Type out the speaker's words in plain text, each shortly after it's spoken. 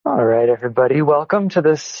All right, everybody. Welcome to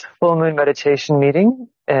this full moon meditation meeting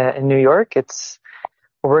in New York.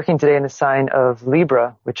 We're working today in the sign of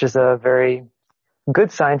Libra, which is a very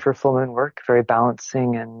good sign for full moon work, very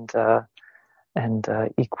balancing and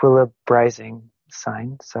equilibrizing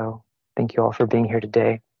sign. So thank you all for being here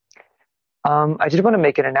today. I did want to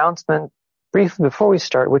make an announcement briefly before we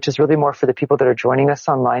start, which is really more for the people that are joining us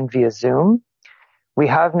online via Zoom. We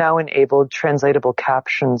have now enabled translatable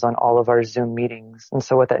captions on all of our Zoom meetings. And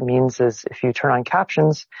so what that means is if you turn on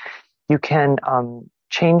captions, you can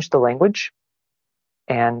change the language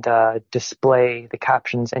and display the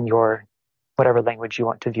captions in your whatever language you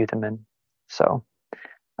want to view them in. So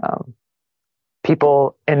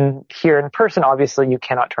people here in person, obviously you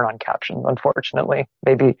cannot turn on captions, unfortunately.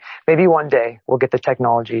 Maybe one day we'll get the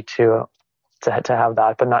technology to have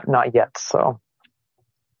that, but not yet. So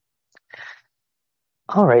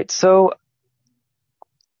all right, so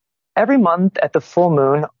every month at the full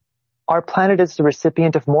moon, our planet is the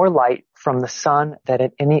recipient of more light from the sun than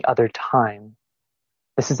at any other time.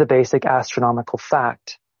 This is a basic astronomical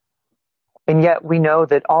fact. And yet we know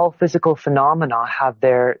that all physical phenomena have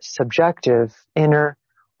their subjective, inner,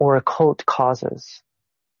 or occult causes.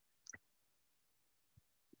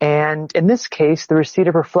 And in this case, the receipt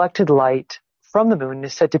of reflected light from the moon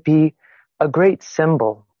is said to be a great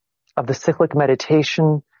symbol of the cyclic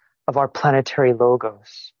meditation of our planetary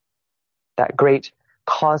logos, that great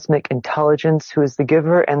cosmic intelligence who is the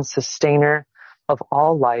giver and sustainer of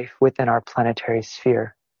all life within our planetary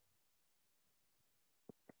sphere.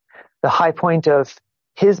 The high point of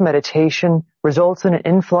his meditation results in an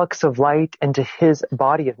influx of light into his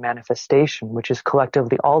body of manifestation, which is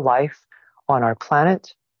collectively all life on our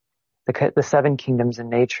planet, the seven kingdoms in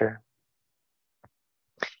nature.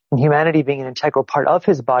 And humanity, being an integral part of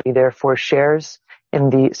his body, therefore shares in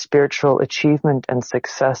the spiritual achievement and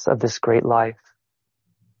success of this great life.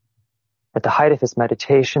 At the height of his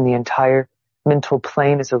meditation, the entire mental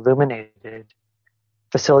plane is illuminated,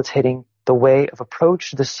 facilitating the way of approach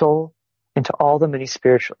to the soul into all the many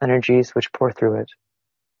spiritual energies which pour through it.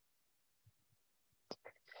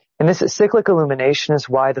 And this cyclic illumination is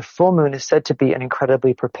why the full moon is said to be an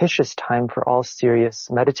incredibly propitious time for all serious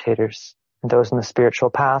meditators and those on the spiritual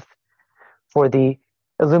path, for the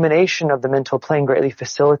illumination of the mental plane greatly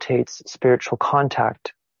facilitates spiritual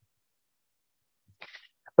contact.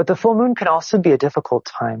 But the full moon can also be a difficult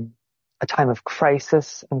time, a time of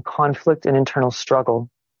crisis and conflict and internal struggle.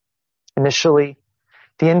 Initially,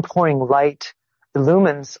 the inpouring light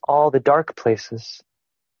illumines all the dark places,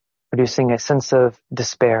 producing a sense of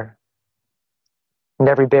despair. And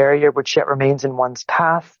every barrier which yet remains in one's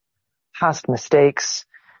path, past mistakes,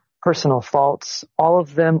 personal faults, all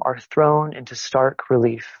of them are thrown into stark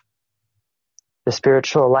relief. The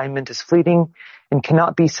spiritual alignment is fleeting and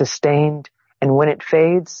cannot be sustained, and when it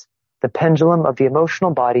fades, the pendulum of the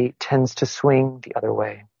emotional body tends to swing the other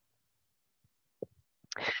way.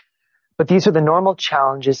 But these are the normal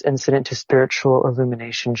challenges incident to spiritual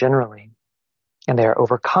illumination generally, and they are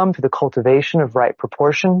overcome through the cultivation of right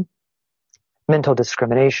proportion, mental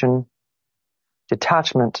discrimination,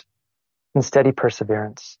 detachment, and steady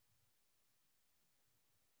perseverance.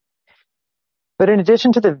 But in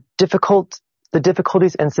addition to the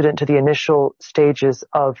difficulties incident to the initial stages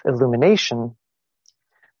of illumination,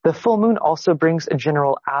 the full moon also brings a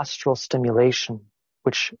general astral stimulation,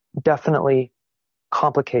 which definitely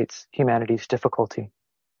complicates humanity's difficulty.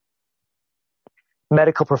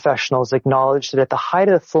 Medical professionals acknowledge that at the height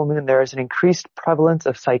of the full moon there is an increased prevalence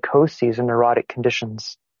of psychoses and neurotic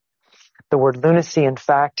conditions. The word lunacy, in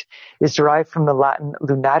fact, is derived from the Latin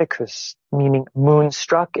lunaticus, meaning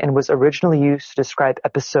moonstruck, and was originally used to describe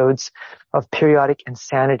episodes of periodic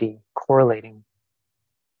insanity correlating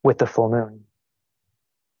with the full moon.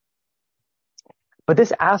 But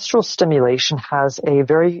this astral stimulation has a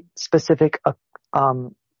very specific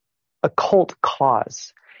occult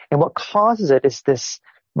cause. And what causes it is this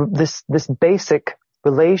basic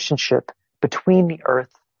relationship between the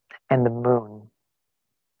earth and the moon.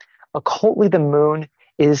 Occultly, the moon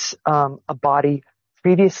is a body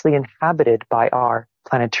previously inhabited by our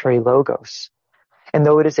planetary logos. And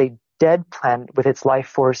though it is a dead planet with its life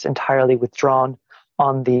force entirely withdrawn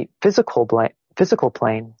on the physical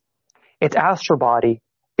plane, its astral body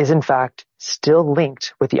is in fact still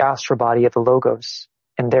linked with the astral body of the logos,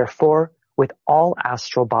 and therefore with all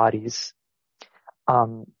astral bodies,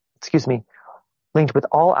 linked with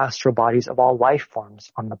all astral bodies of all life forms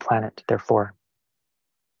on the planet, therefore.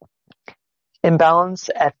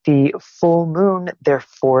 Imbalance at the full moon,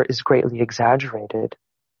 therefore, is greatly exaggerated,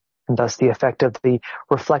 and thus the effect of the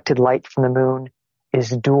reflected light from the moon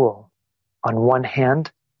is dual. On one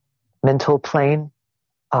hand, mental plane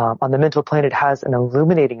On the mental plane, it has an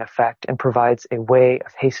illuminating effect and provides a way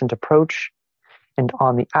of hastened approach. And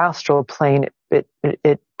on the astral plane,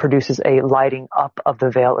 it produces a lighting up of the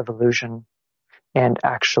veil of illusion and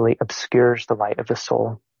actually obscures the light of the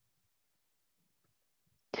soul.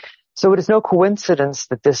 So it is no coincidence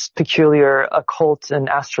that this peculiar occult and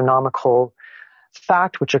astronomical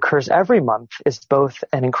fact, which occurs every month, is both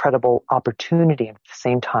an incredible opportunity and at the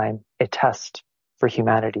same time a test for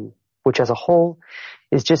humanity, which as a whole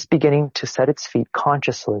is just beginning to set its feet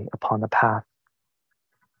consciously upon the path.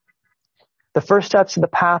 The first steps of the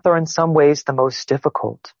path are in some ways the most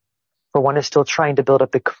difficult, for one is still trying to build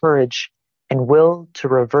up the courage and will to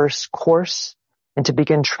reverse course and to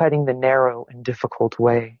begin treading the narrow and difficult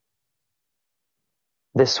way.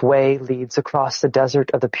 This way leads across the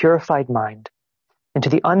desert of the purified mind into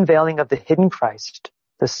the unveiling of the hidden Christ,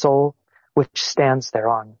 the soul which stands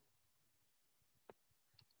thereon.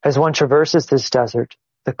 As one traverses this desert,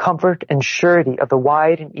 the comfort and surety of the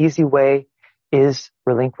wide and easy way is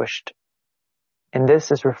relinquished. And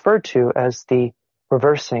this is referred to as the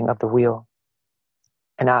reversing of the wheel.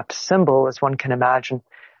 An apt symbol, as one can imagine,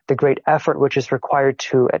 the great effort which is required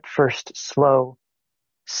to at first slow,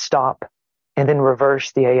 stop, and then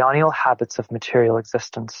reverse the aeonial habits of material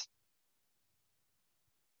existence.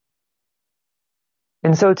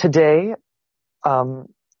 And so today,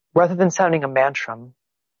 rather than sounding a mantra,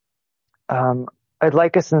 I'd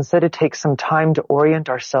like us instead to take some time to orient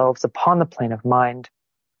ourselves upon the plane of mind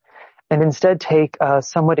and instead take a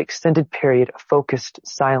somewhat extended period of focused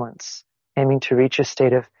silence, aiming to reach a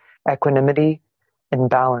state of equanimity and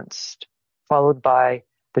balanced, followed by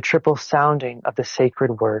the triple sounding of the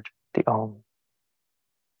sacred word, the Om.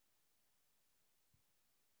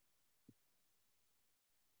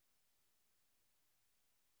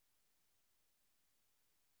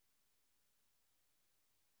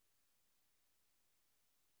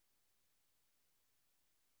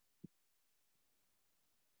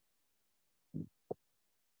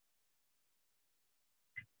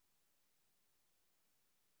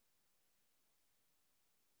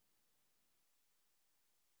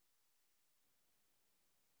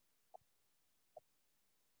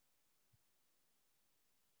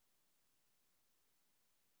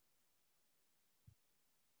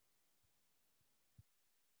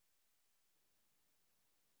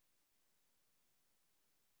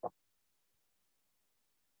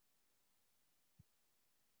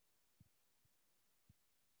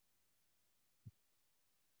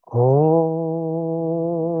 Om.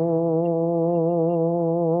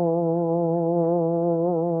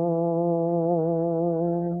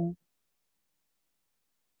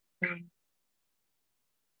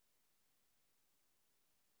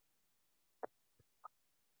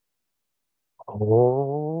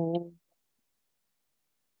 Om.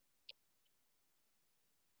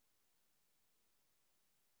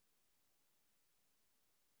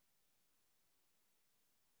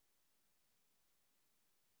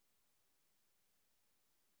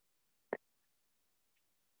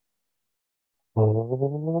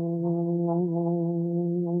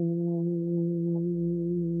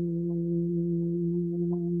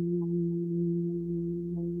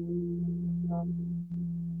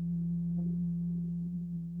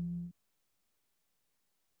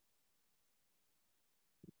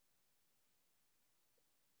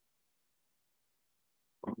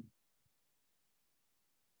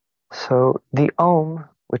 So the Om,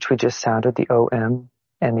 which we just sounded, the O-M,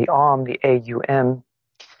 and the Om, the A-U-M,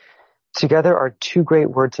 together are two great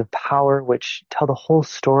words of power which tell the whole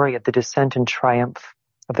story of the descent and triumph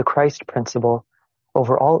of the Christ principle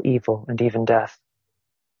over all evil and even death.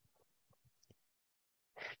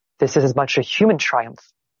 This is as much a human triumph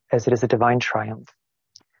as it is a divine triumph.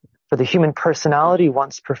 For the human personality,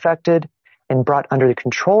 once perfected and brought under the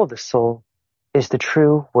control of the soul, is the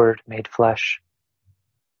true Word made flesh.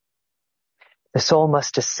 The soul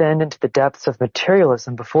must descend into the depths of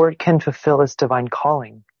materialism before it can fulfill its divine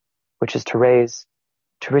calling, which is to raise,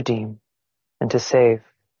 to redeem, and to save.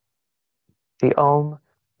 The Om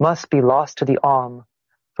must be lost to the Om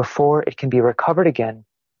before it can be recovered again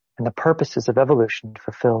and the purposes of evolution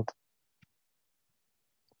fulfilled.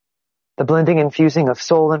 The blending and fusing of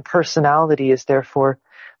soul and personality is therefore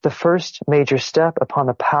the first major step upon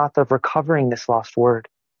the path of recovering this lost word.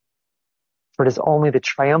 For it is only the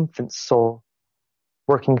triumphant soul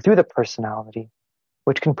working through the personality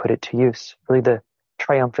which can put it to use, really the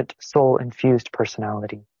triumphant soul-infused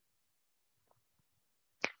personality.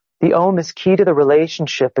 The Om is key to the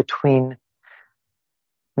relationship between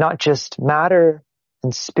not just matter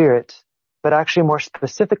and spirit, but actually more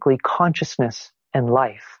specifically consciousness and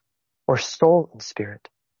life, or soul and spirit.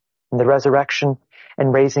 and the resurrection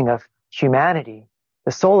and raising of humanity,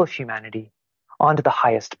 the soul of humanity, onto the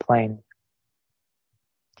highest plane.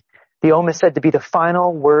 The Om is said to be the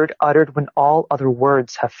final word uttered when all other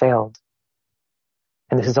words have failed.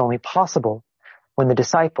 And this is only possible when the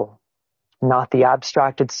disciple, not the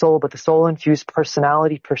abstracted soul, but the soul-infused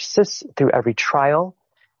personality, persists through every trial,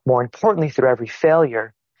 more importantly through every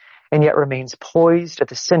failure, and yet remains poised at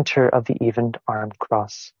the center of the even-armed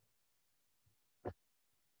cross.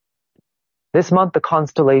 This month, the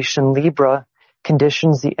constellation Libra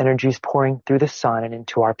conditions the energies pouring through the sun and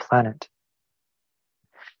into our planet.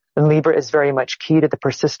 And Libra is very much key to the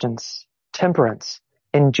persistence, temperance,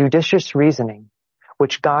 and judicious reasoning,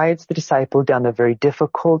 which guides the disciple down the very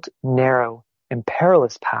difficult, narrow, and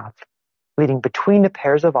perilous path leading between the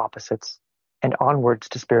pairs of opposites and onwards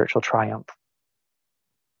to spiritual triumph.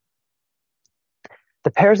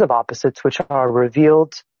 The pairs of opposites which are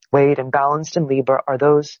revealed, weighed, and balanced in Libra are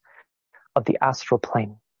those of the astral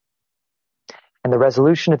plane. And the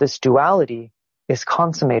resolution of this duality is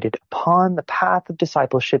consummated upon the path of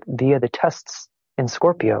discipleship via the tests in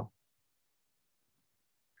Scorpio.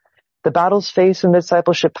 The battles faced in the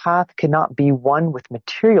discipleship path cannot be won with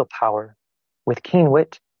material power, with keen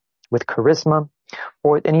wit, with charisma,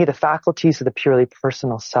 or with any of the faculties of the purely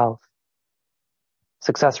personal self.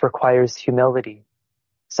 Success requires humility,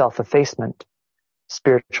 self-effacement,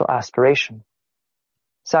 spiritual aspiration,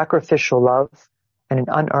 sacrificial love, and an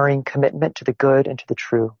unerring commitment to the good and to the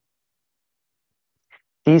true.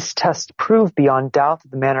 These tests prove beyond doubt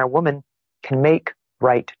that the man or woman can make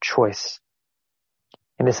right choice.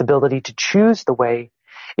 And this ability to choose the way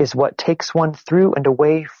is what takes one through and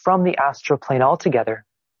away from the astral plane altogether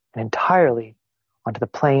and entirely onto the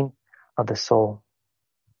plane of the soul.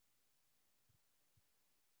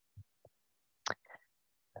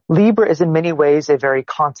 Libra is in many ways a very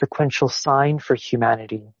consequential sign for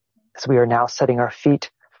humanity, as we are now setting our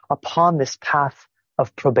feet upon this path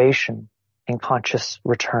of probation and conscious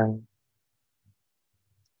return.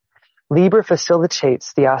 Libra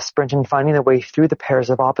facilitates the aspirant in finding the way through the pairs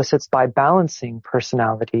of opposites by balancing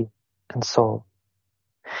personality and soul.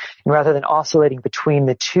 And rather than oscillating between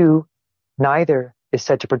the two, neither is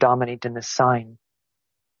said to predominate in this sign.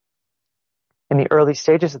 In the early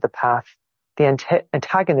stages of the path, the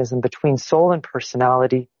antagonism between soul and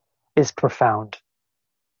personality is profound.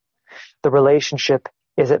 The relationship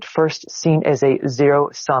is at first seen as a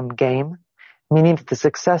zero-sum game, meaning that the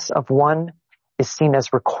success of one is seen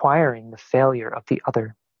as requiring the failure of the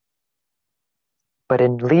other. But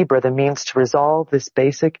in Libra, the means to resolve this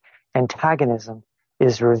basic antagonism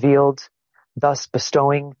is revealed, thus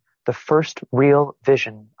bestowing the first real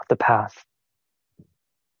vision of the path.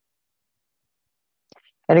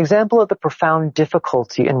 An example of the profound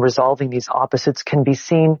difficulty in resolving these opposites can be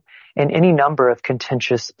seen in any number of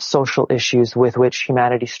contentious social issues with which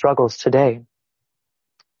humanity struggles today.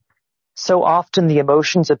 So often the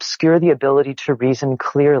emotions obscure the ability to reason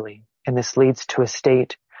clearly, and this leads to a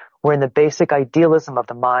state wherein the basic idealism of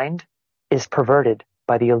the mind is perverted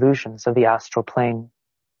by the illusions of the astral plane.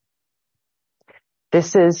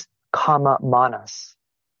 This is kama manas,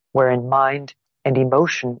 wherein mind and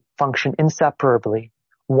emotion function inseparably,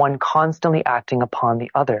 one constantly acting upon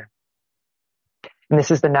the other. And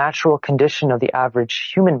this is the natural condition of the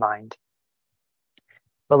average human mind.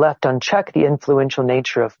 But left unchecked, the influential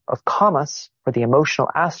nature of kamas, or the emotional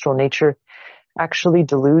astral nature, actually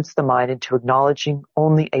deludes the mind into acknowledging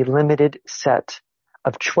only a limited set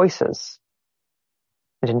of choices.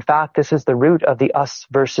 And in fact, this is the root of the us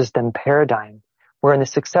versus them paradigm, wherein the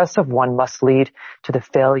success of one must lead to the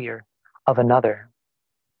failure of another.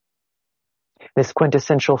 This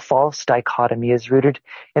quintessential false dichotomy is rooted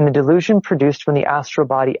in the delusion produced when the astral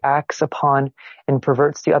body acts upon and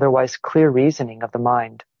perverts the otherwise clear reasoning of the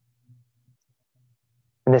mind.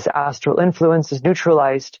 And this astral influence is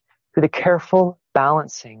neutralized through the careful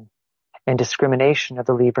balancing and discrimination of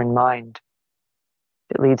the Libran mind.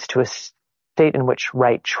 It leads to a state in which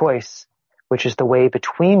right choice, which is the way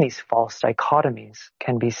between these false dichotomies,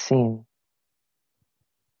 can be seen.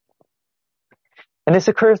 And this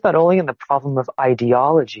occurs not only in the problem of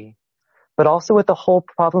ideology, but also with the whole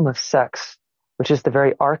problem of sex, which is the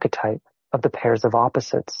very archetype of the pairs of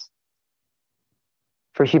opposites.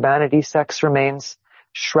 For humanity, sex remains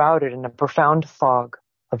shrouded in a profound fog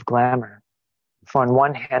of glamour. For on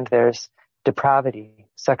one hand, there's depravity,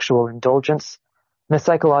 sexual indulgence, and the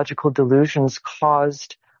psychological delusions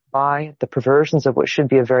caused by the perversions of what should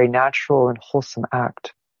be a very natural and wholesome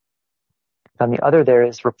act. On the other, there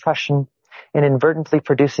is repression, and inadvertently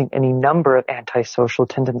producing any number of antisocial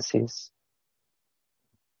tendencies.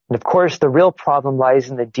 And of course, the real problem lies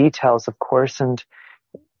in the details, of course, and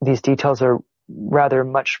these details are rather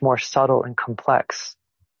much more subtle and complex.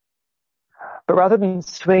 But rather than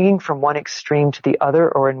swinging from one extreme to the other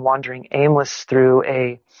or in wandering aimless through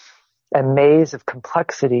a maze of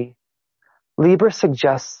complexity, Libra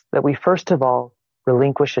suggests that we first of all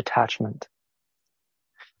relinquish attachment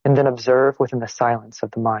and then observe within the silence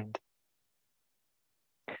of the mind.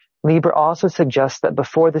 Libra also suggests that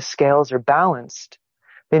before the scales are balanced,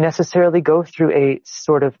 they necessarily go through a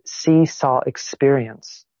sort of seesaw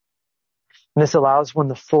experience. And this allows one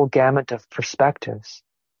the full gamut of perspectives,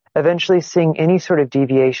 eventually seeing any sort of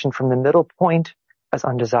deviation from the middle point as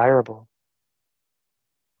undesirable.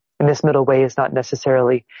 And this middle way is not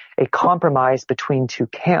necessarily a compromise between two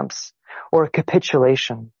camps or a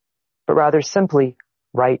capitulation, but rather simply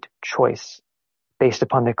right choice based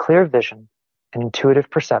upon the clear vision and intuitive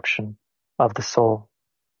perception of the soul.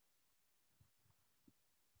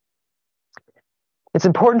 It's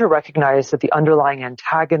important to recognize that the underlying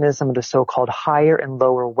antagonism of the so-called higher and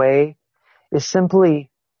lower way is simply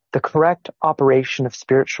the correct operation of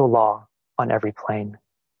spiritual law on every plane.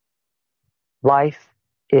 Life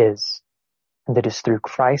is, and it is through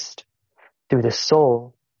Christ, through the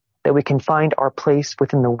soul, that we can find our place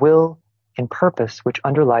within the will and purpose which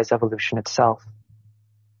underlies evolution itself.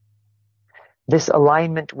 This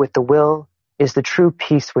alignment with the will is the true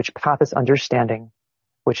peace which paths understanding,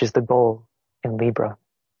 which is the goal in Libra.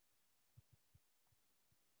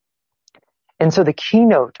 And so the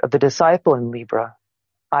keynote of the disciple in Libra,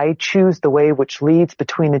 I choose the way which leads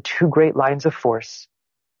between the two great lines of force,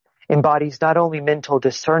 embodies not only mental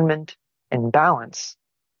discernment and balance,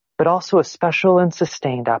 but also a special and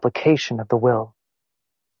sustained application of the will.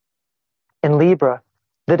 In Libra,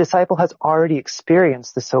 the disciple has already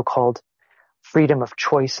experienced the so-called freedom of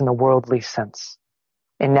choice in the worldly sense,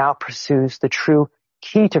 and now pursues the true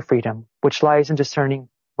key to freedom, which lies in discerning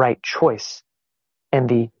right choice and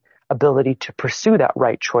the ability to pursue that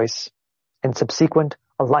right choice in subsequent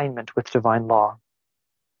alignment with divine law.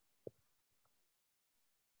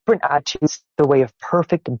 Different attitudes, the way of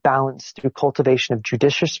perfect balance through cultivation of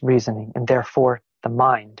judicious reasoning and therefore the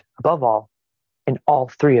mind, above all, in all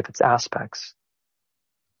three of its aspects.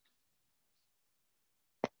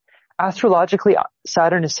 Astrologically,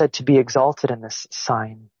 Saturn is said to be exalted in this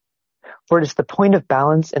sign, for it is the point of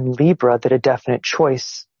balance in Libra that a definite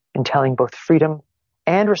choice entailing both freedom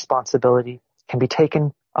and responsibility can be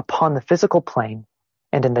taken upon the physical plane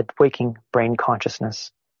and in the waking brain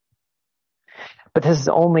consciousness. But this is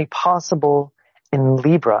only possible in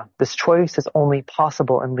Libra. This choice is only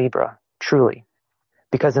possible in Libra, truly.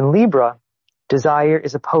 Because in Libra, desire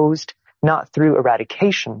is opposed not through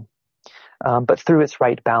eradication, but through its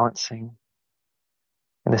right balancing.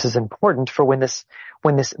 And this is important, for when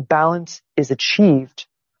this balance is achieved,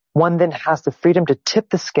 one then has the freedom to tip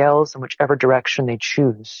the scales in whichever direction they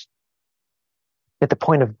choose. At the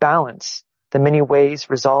point of balance, the many ways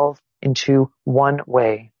resolve into one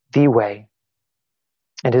way, the way.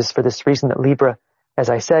 It is for this reason that Libra, as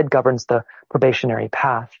I said, governs the probationary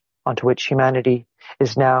path onto which humanity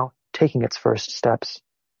is now taking its first steps.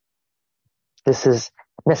 This is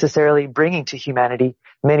necessarily bringing to humanity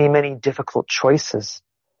many, many difficult choices,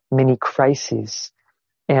 many crises,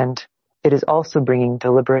 and it is also bringing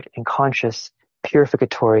deliberate and conscious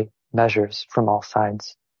purificatory measures from all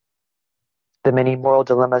sides. The many moral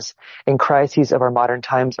dilemmas and crises of our modern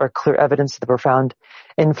times are clear evidence of the profound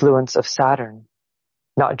influence of Saturn,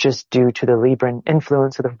 not just due to the Libran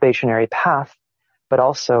influence of the probationary path, but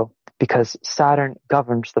also because Saturn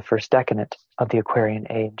governs the first decade of the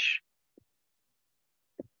Aquarian age.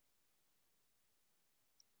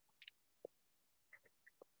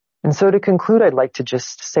 And so to conclude, I'd like to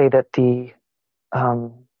just say that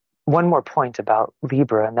one more point about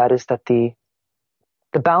Libra, and that is that the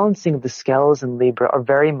balancing of the scales in Libra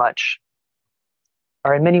are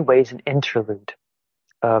in many ways an interlude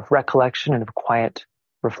of recollection and of quiet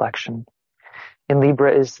reflection. And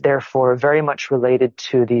Libra is therefore very much related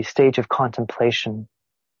to the stage of contemplation,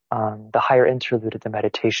 the higher interlude of the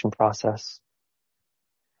meditation process.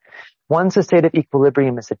 Once a state of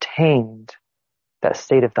equilibrium is attained, that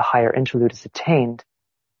state of the higher interlude is attained,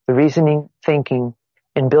 the reasoning, thinking,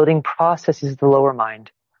 and building processes of the lower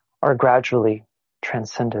mind are gradually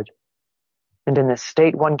transcended. And in this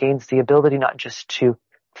state, one gains the ability not just to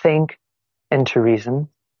think and to reason,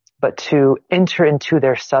 but to enter into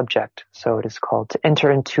their subject, so it is called, to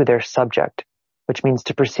enter into their subject, which means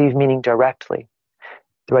to perceive meaning directly,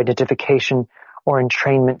 through identification or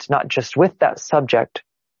entrainment, not just with that subject,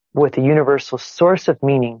 but with the universal source of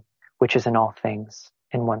meaning, which is in all things,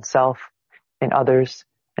 in oneself, in others,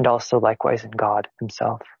 and also likewise in God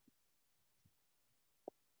himself.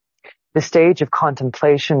 The stage of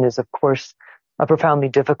contemplation is, of course, a profoundly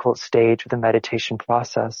difficult stage of the meditation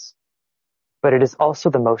process, but it is also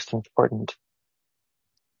the most important.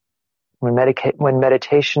 When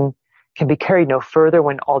meditation can be carried no further,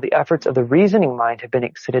 when all the efforts of the reasoning mind have been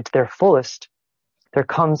exceeded to their fullest, there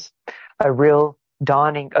comes a real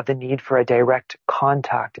dawning of the need for a direct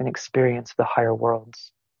contact and experience of the higher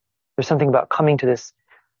worlds. There's something about coming to this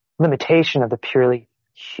limitation of the purely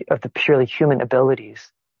human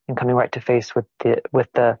abilities and coming right to face with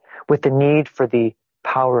the need for the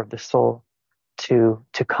power of the soul to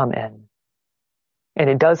come in. And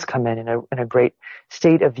it does come in a great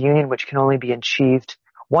state of union, which can only be achieved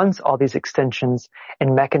once all these extensions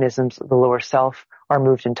and mechanisms of the lower self are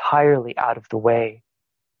moved entirely out of the way,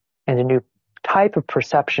 and a new type of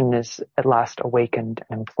perception is at last awakened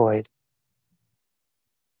and employed.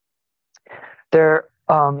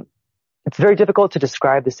 It's very difficult to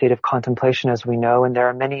describe the state of contemplation, as we know, and there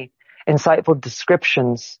are many insightful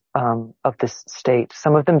descriptions of this state.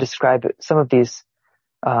 Some of these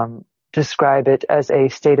describe it as a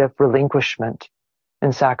state of relinquishment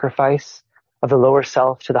and sacrifice of the lower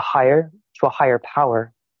self to a higher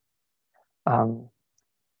power.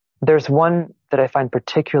 There's one that I find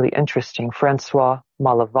particularly interesting, Francois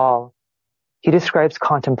Malaval. He describes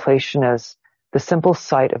contemplation as the simple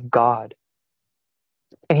sight of God.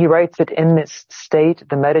 And he writes that in this state,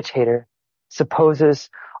 the meditator supposes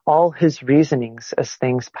all his reasonings as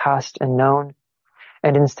things past and known,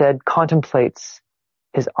 and instead contemplates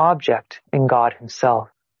his object in God himself.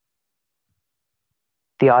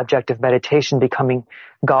 The object of meditation becoming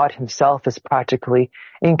God himself is practically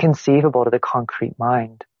inconceivable to the concrete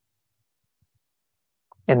mind.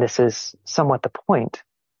 And this is somewhat the point,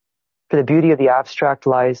 for the beauty of the abstract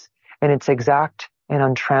lies in its exact and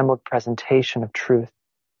untrammeled presentation of truth,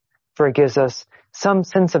 for it gives us some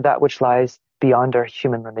sense of that which lies beyond our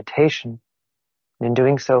human limitation, and in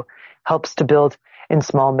doing so helps to build in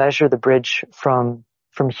small measure the bridge from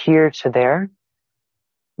here to there,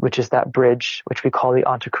 which is that bridge which we call the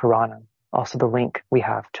Antakarana, also the link we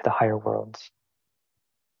have to the higher worlds.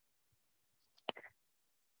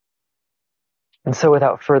 And so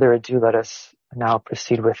without further ado, let us now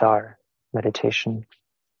proceed with our meditation.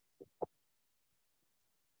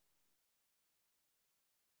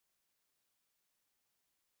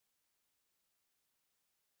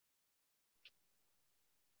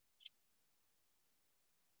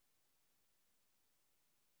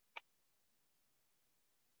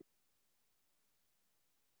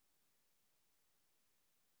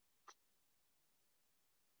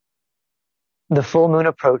 The full moon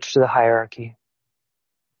approach to the hierarchy.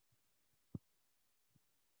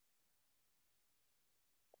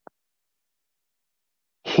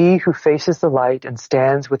 He who faces the light and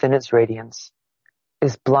stands within its radiance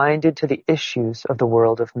is blinded to the issues of the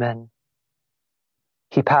world of men.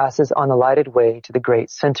 He passes on the lighted way to the great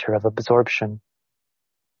center of absorption.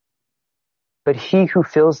 But he who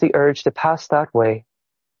feels the urge to pass that way,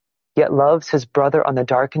 yet loves his brother on the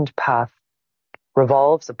darkened path,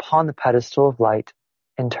 revolves upon the pedestal of light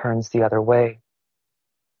and turns the other way.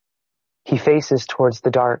 He faces towards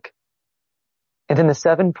the dark, and then the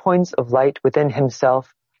 7 points of light within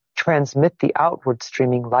himself transmit the outward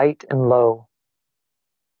streaming light, and lo,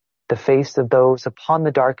 the face of those upon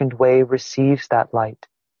the darkened way receives that light.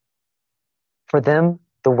 For them,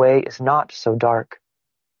 the way is not so dark.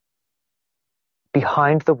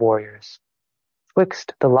 Behind the warriors,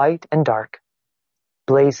 twixt the light and dark,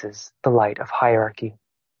 blazes the light of hierarchy.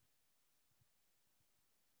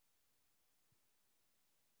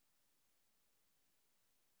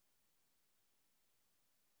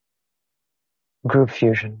 Group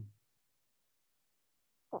fusion.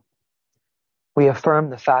 We affirm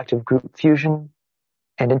the fact of group fusion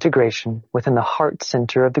and integration within the heart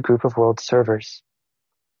center of the group of world servers,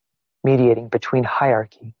 mediating between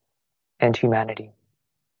hierarchy and humanity.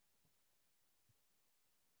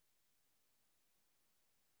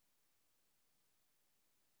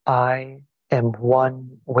 I am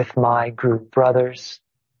one with my group brothers,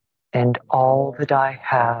 and all that I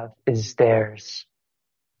have is theirs.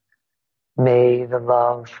 May the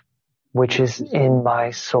love which is in my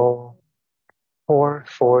soul pour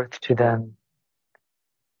forth to them.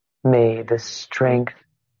 May the strength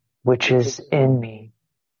which is in me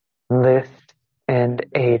lift and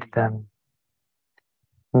aid them.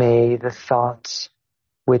 May the thoughts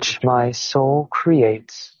which my soul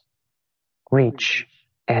creates reach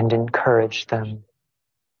and encourage them.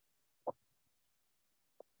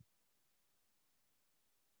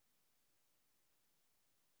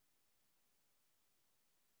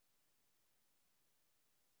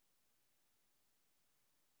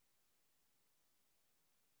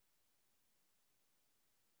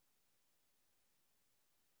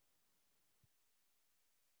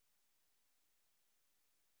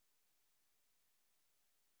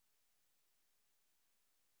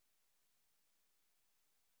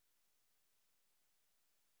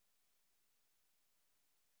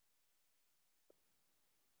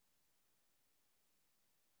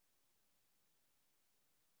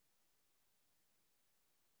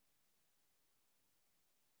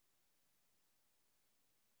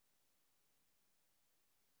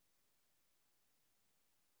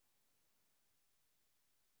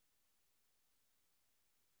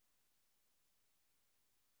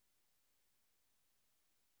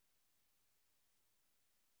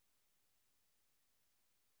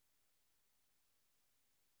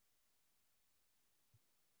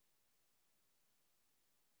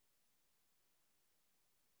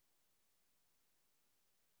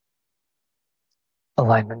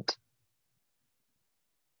 alignment.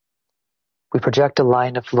 We project a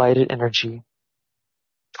line of lighted energy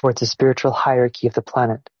towards the spiritual hierarchy of the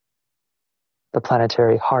planet, the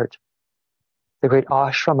planetary heart, the great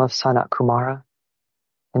ashram of Sanat Kumara,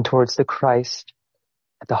 and towards the Christ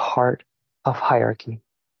at the heart of hierarchy.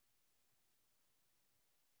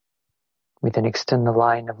 We then extend the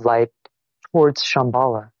line of light towards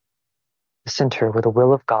Shambhala, the center where the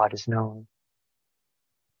will of God is known.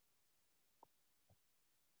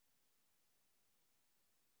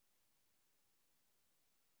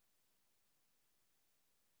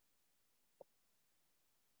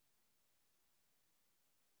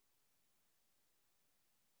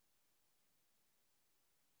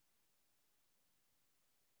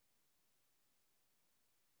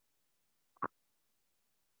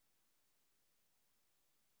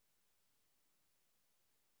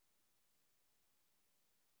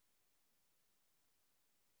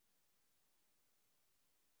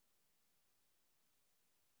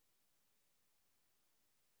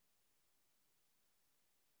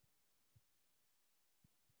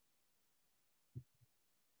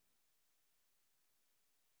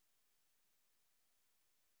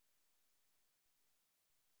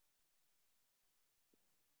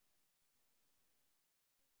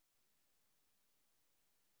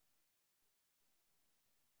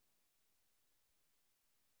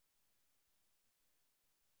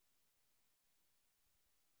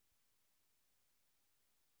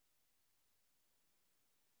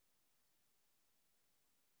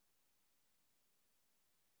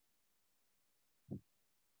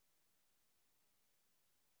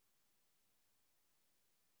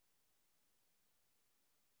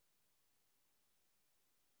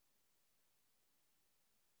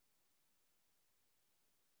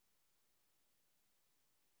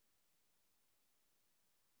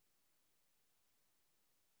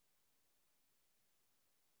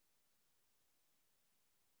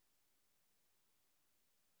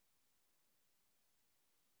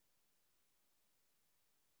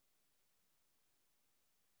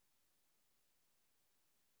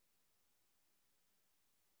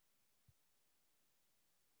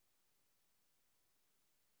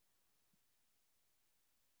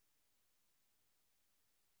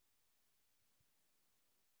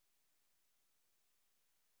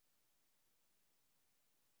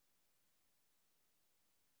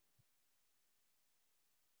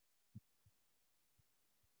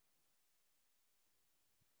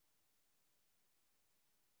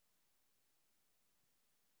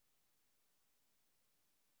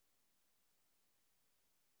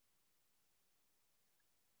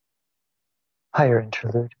 Higher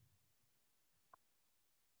interlude.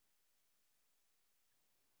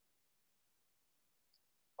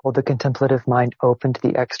 Hold the contemplative mind open to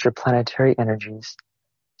the extraplanetary energies,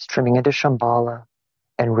 streaming into Shambhala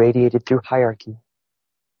and radiated through hierarchy.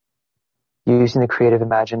 Using the creative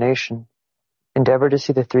imagination, endeavor to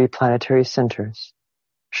see the three planetary centers,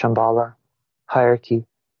 Shambhala, hierarchy,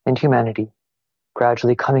 and humanity,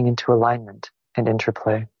 gradually coming into alignment and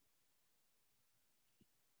interplay.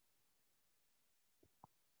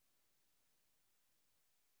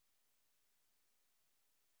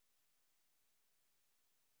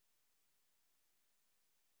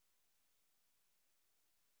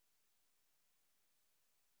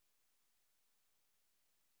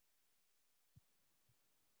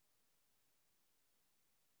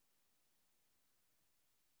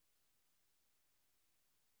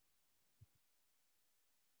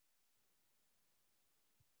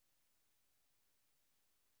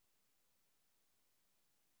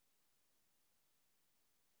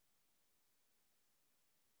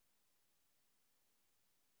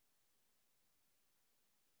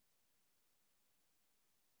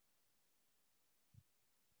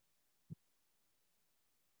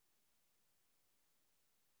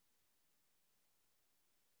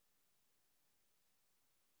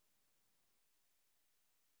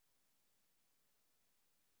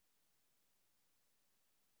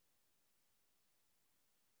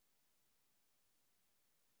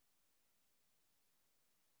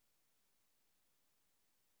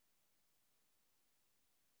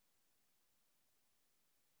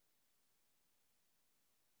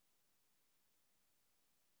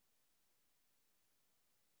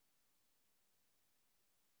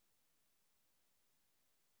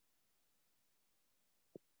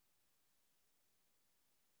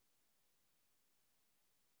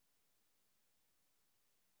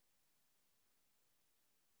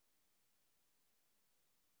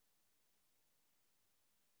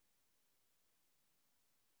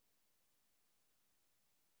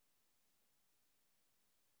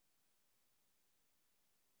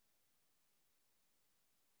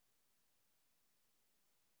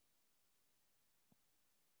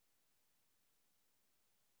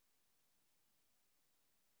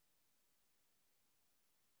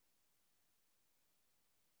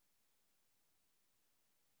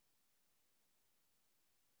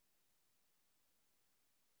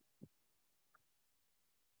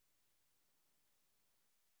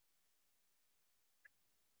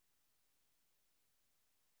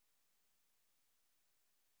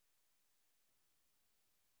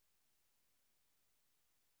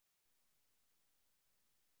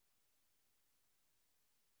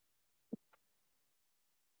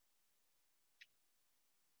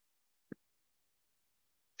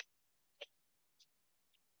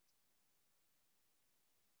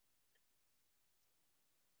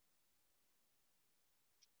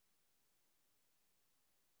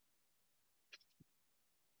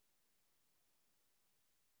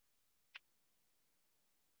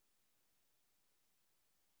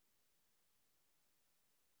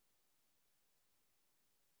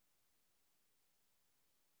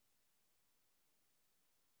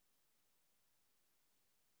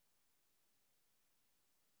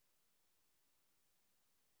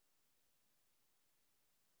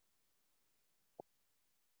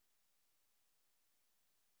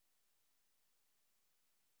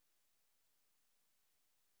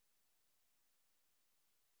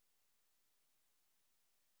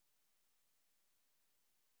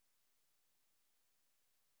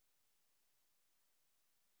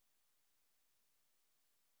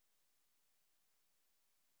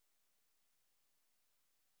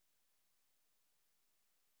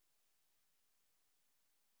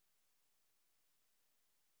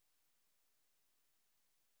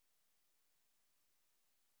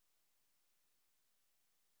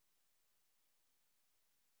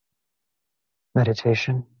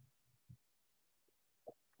 meditation.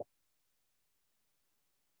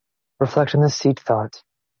 Reflect on the seat thought.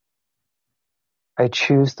 I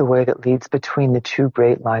choose the way that leads between the two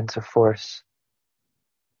great lines of force.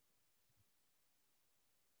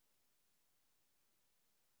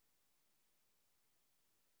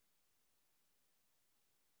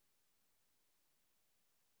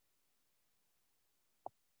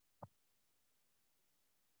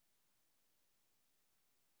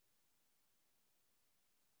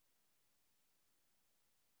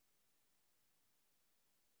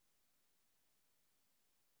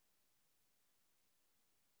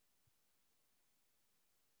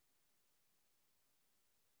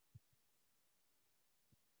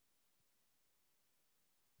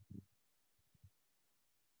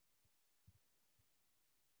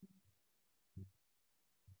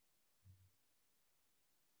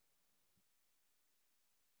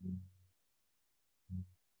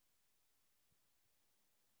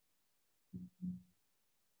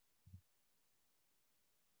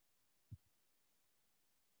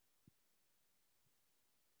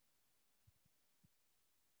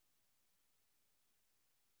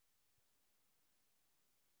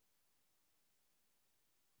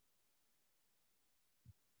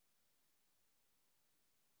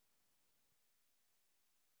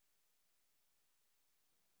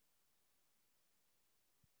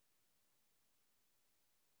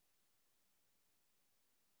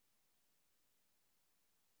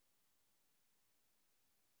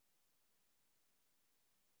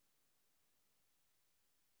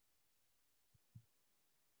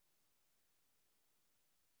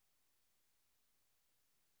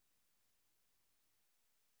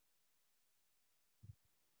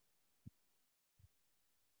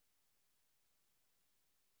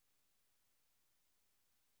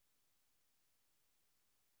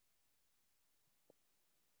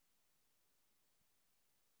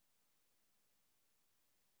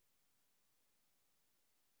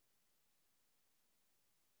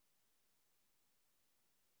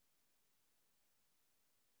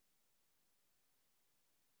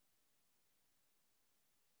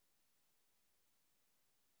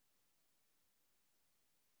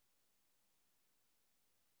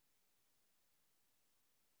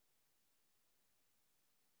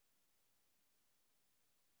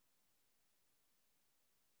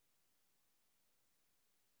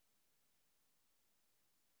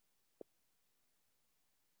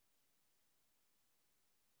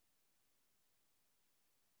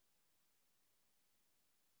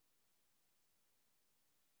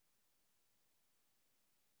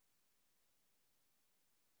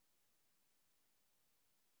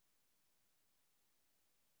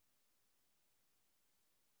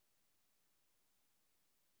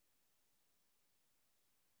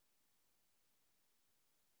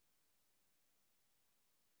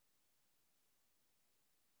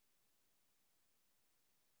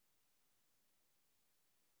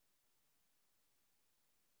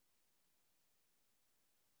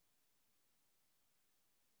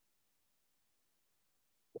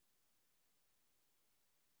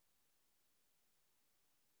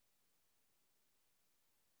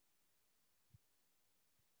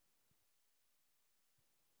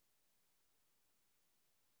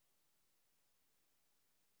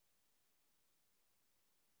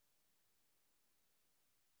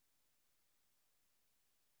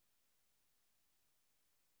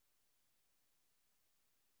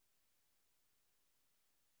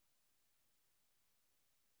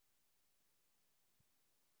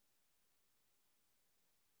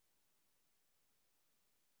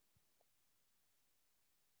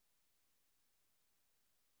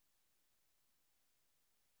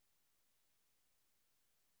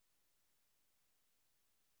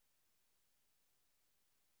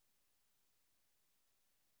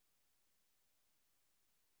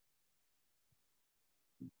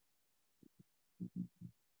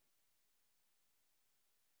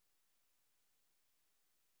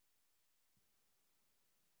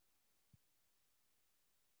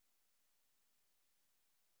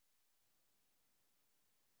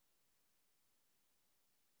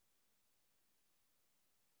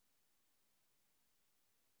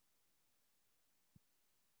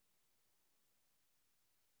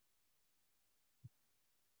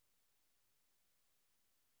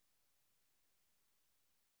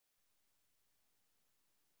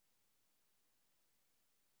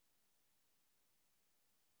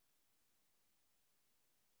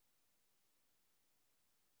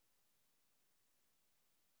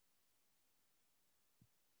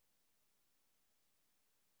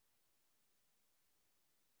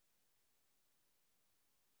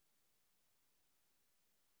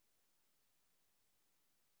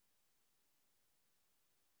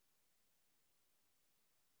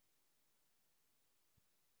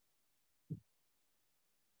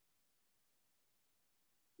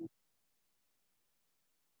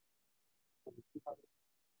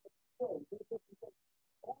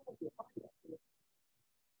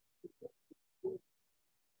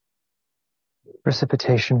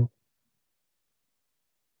 Precipitation.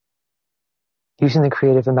 Using the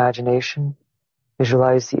creative imagination,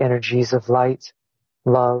 visualize the energies of light,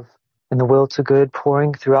 love, and the will to good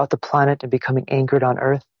pouring throughout the planet and becoming anchored on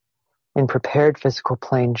Earth in prepared physical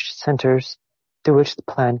plane centers through which the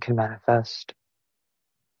plan can manifest.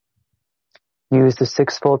 Use the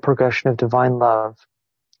sixfold progression of divine love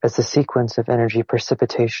as the sequence of energy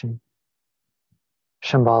precipitation.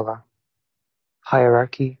 Shambhala,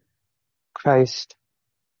 hierarchy, Christ,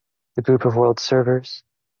 the group of world servers,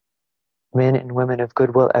 men and women of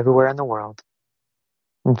goodwill everywhere in the world,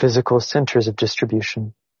 and physical centers of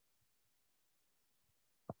distribution.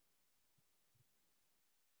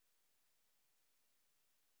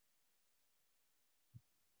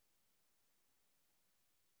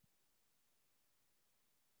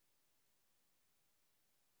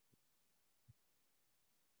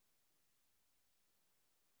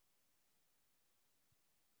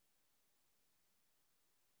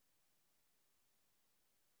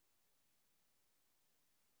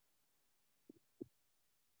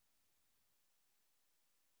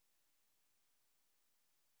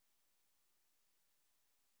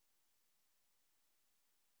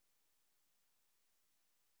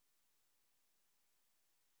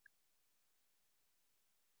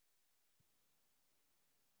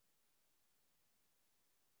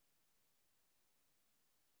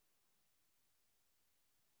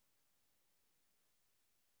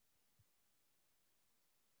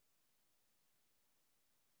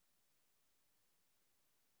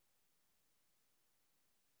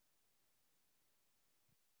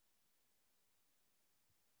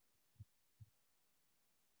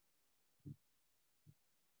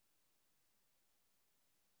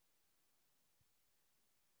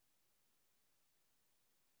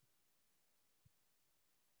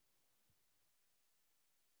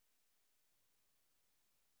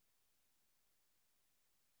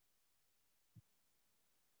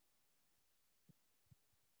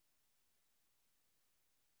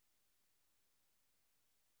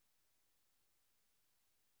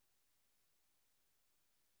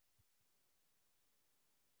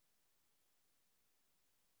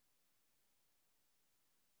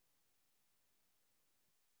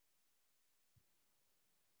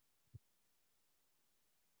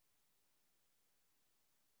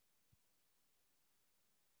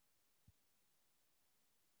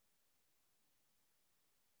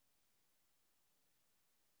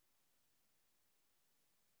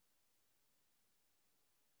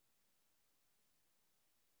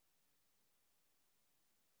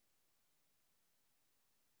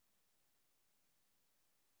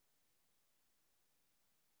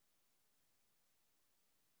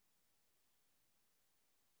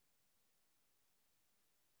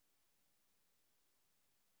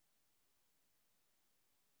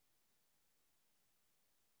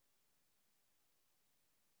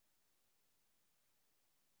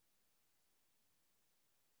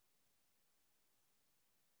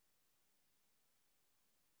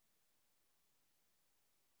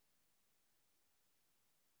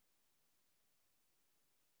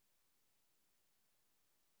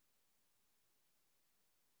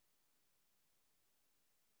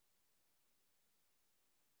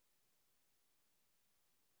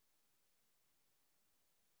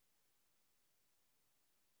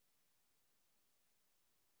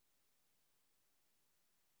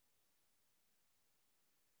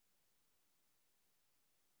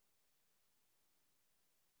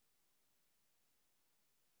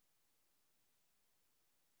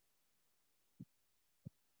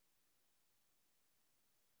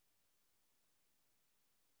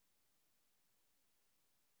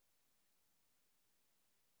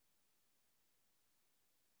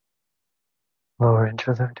 Lower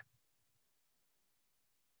interlude.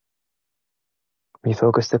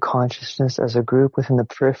 Refocus the consciousness as a group within the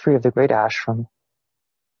periphery of the great ashram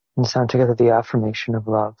and sound together the affirmation of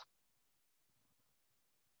love.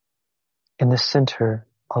 In the center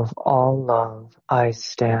of all love, I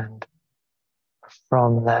stand.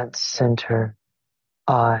 From that center,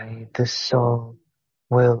 I, the soul,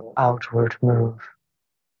 will outward move.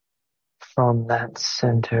 From that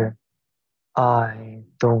center, I,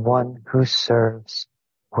 the one who serves,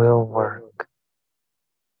 will work.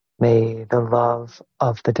 May the love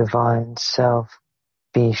of the divine self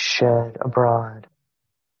be shed abroad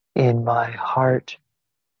in my heart,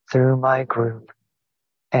 through my group,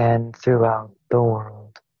 and throughout the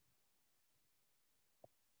world.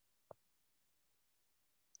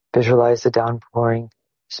 Visualize the downpouring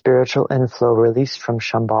spiritual inflow released from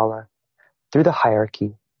Shambhala through the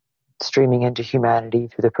hierarchy streaming into humanity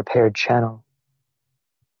through the prepared channel.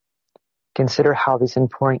 Consider how these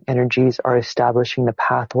inpouring energies are establishing the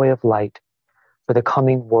pathway of light for the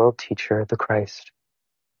coming world teacher, the Christ.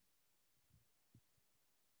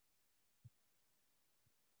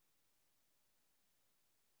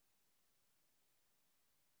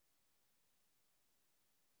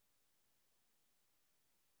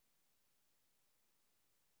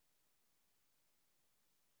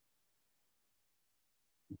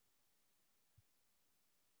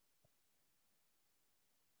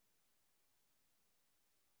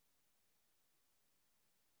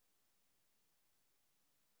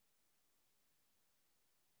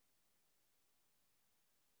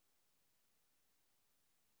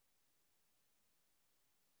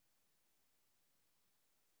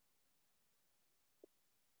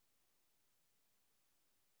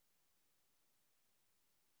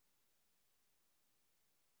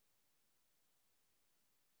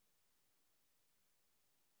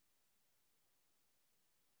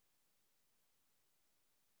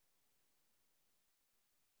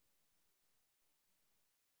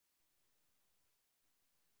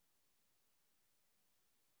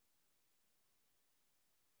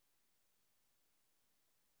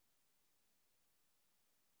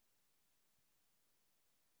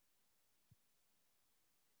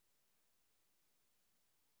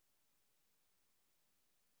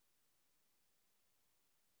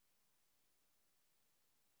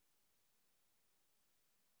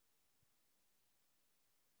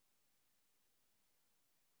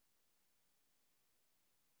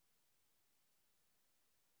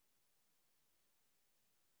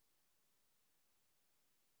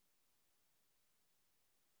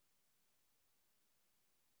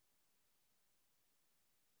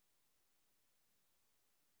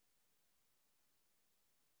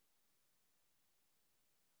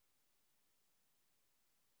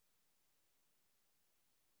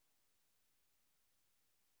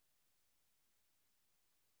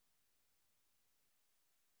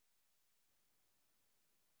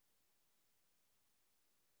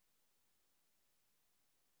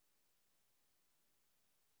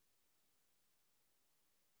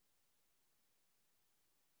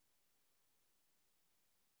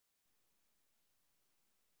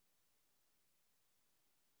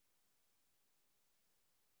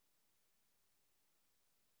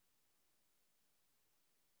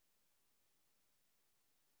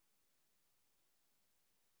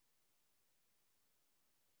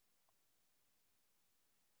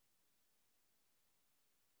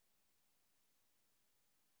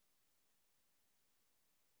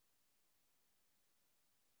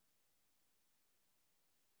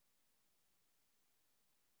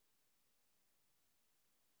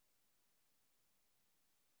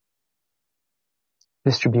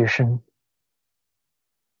 Distribution.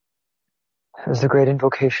 As the great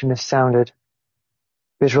invocation is sounded,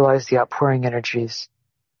 visualize the outpouring energies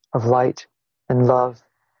of light and love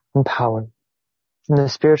and power from the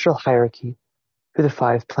spiritual hierarchy through the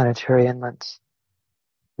 5 planetary inlets: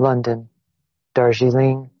 London,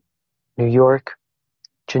 Darjeeling, New York,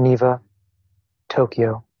 Geneva,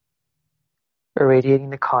 Tokyo, irradiating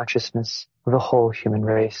the consciousness of the whole human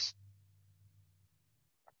race.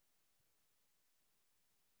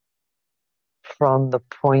 From the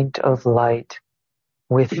point of light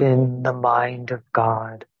within the mind of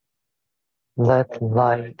God, let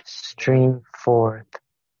light stream forth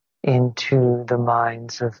into the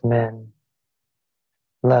minds of men.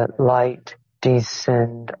 Let light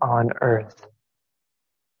descend on earth.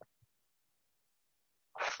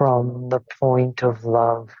 From the point of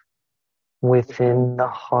love within the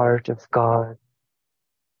heart of God,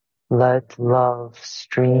 let love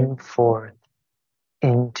stream forth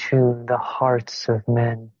into the hearts of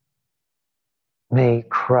men. May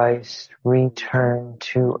Christ return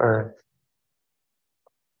to earth.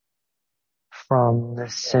 From the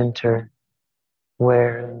center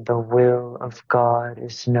where the will of God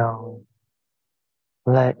is known,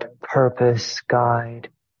 let purpose guide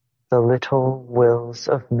the little wills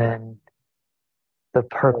of men, the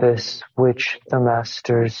purpose which the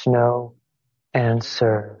masters know and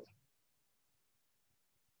serve.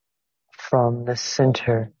 From the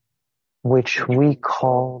center which we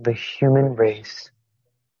call the human race,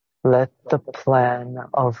 let the plan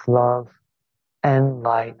of love and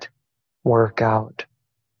light work out,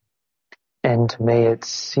 and may it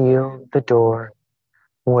seal the door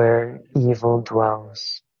where evil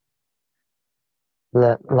dwells.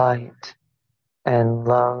 Let light and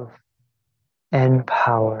love and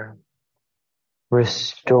power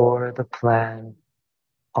restore the plan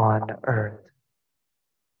on earth.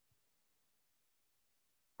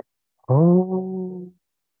 Om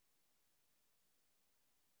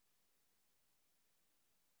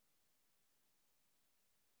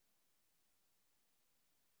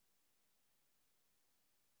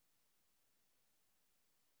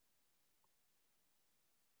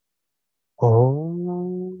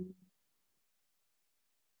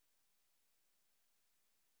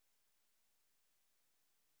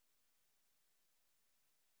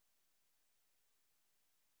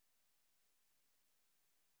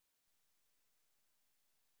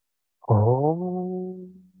Oh.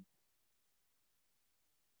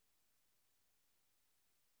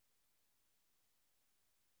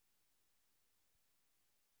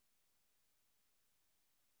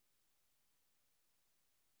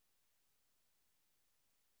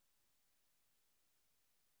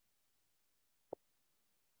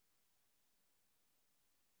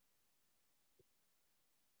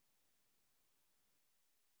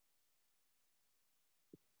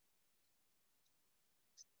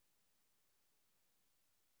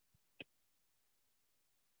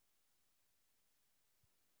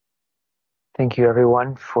 Thank you,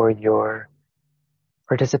 everyone, for your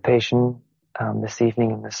participation this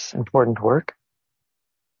evening in this important work.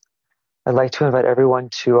 I'd like to invite everyone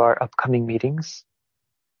to our upcoming meetings.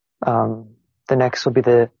 The next will be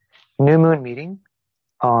the new moon meeting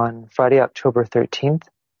on Friday, October 13th,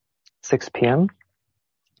 6 p.m.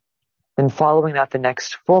 Then following that, the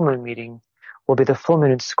next full moon meeting will be the full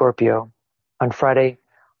moon in Scorpio on Friday,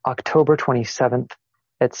 October 27th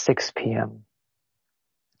at 6 p.m.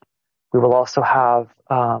 We will also have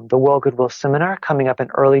the World Goodwill Seminar coming up in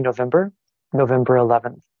early November, November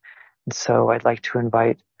 11th. And so I'd like to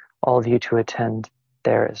invite all of you to attend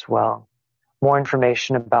there as well. More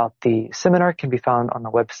information about the seminar can be found on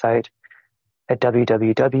the website at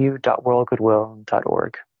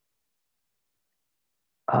www.worldgoodwill.org.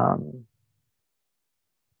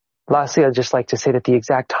 Lastly, I'd just like to say that the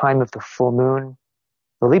exact time of the full moon,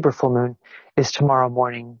 the Libra full moon, is tomorrow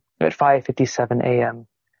morning at 5:57 a.m.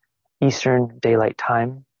 Eastern Daylight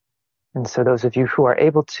Time. And so those of you who are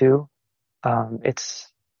able to,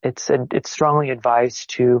 it's strongly advised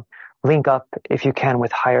to link up, if you can,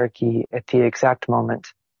 with hierarchy at the exact moment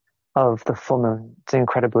of the full moon. It's an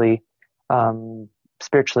incredibly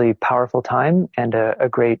spiritually powerful time and a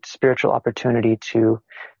great spiritual opportunity to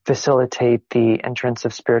facilitate the entrance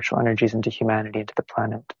of spiritual energies into humanity, into the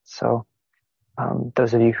planet. So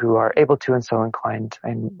those of you who are able to and so inclined,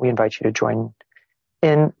 and we invite you to join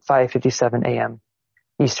in 5:57 a.m.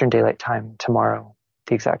 Eastern Daylight Time tomorrow,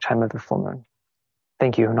 the exact time of the full moon.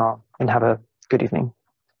 Thank you and all, and have a good evening.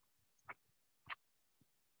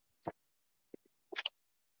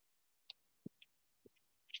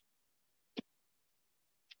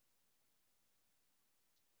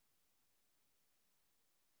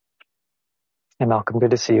 And Malcolm, good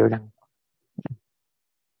to see you again.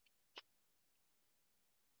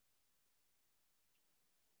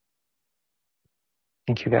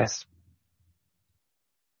 Thank you, guys.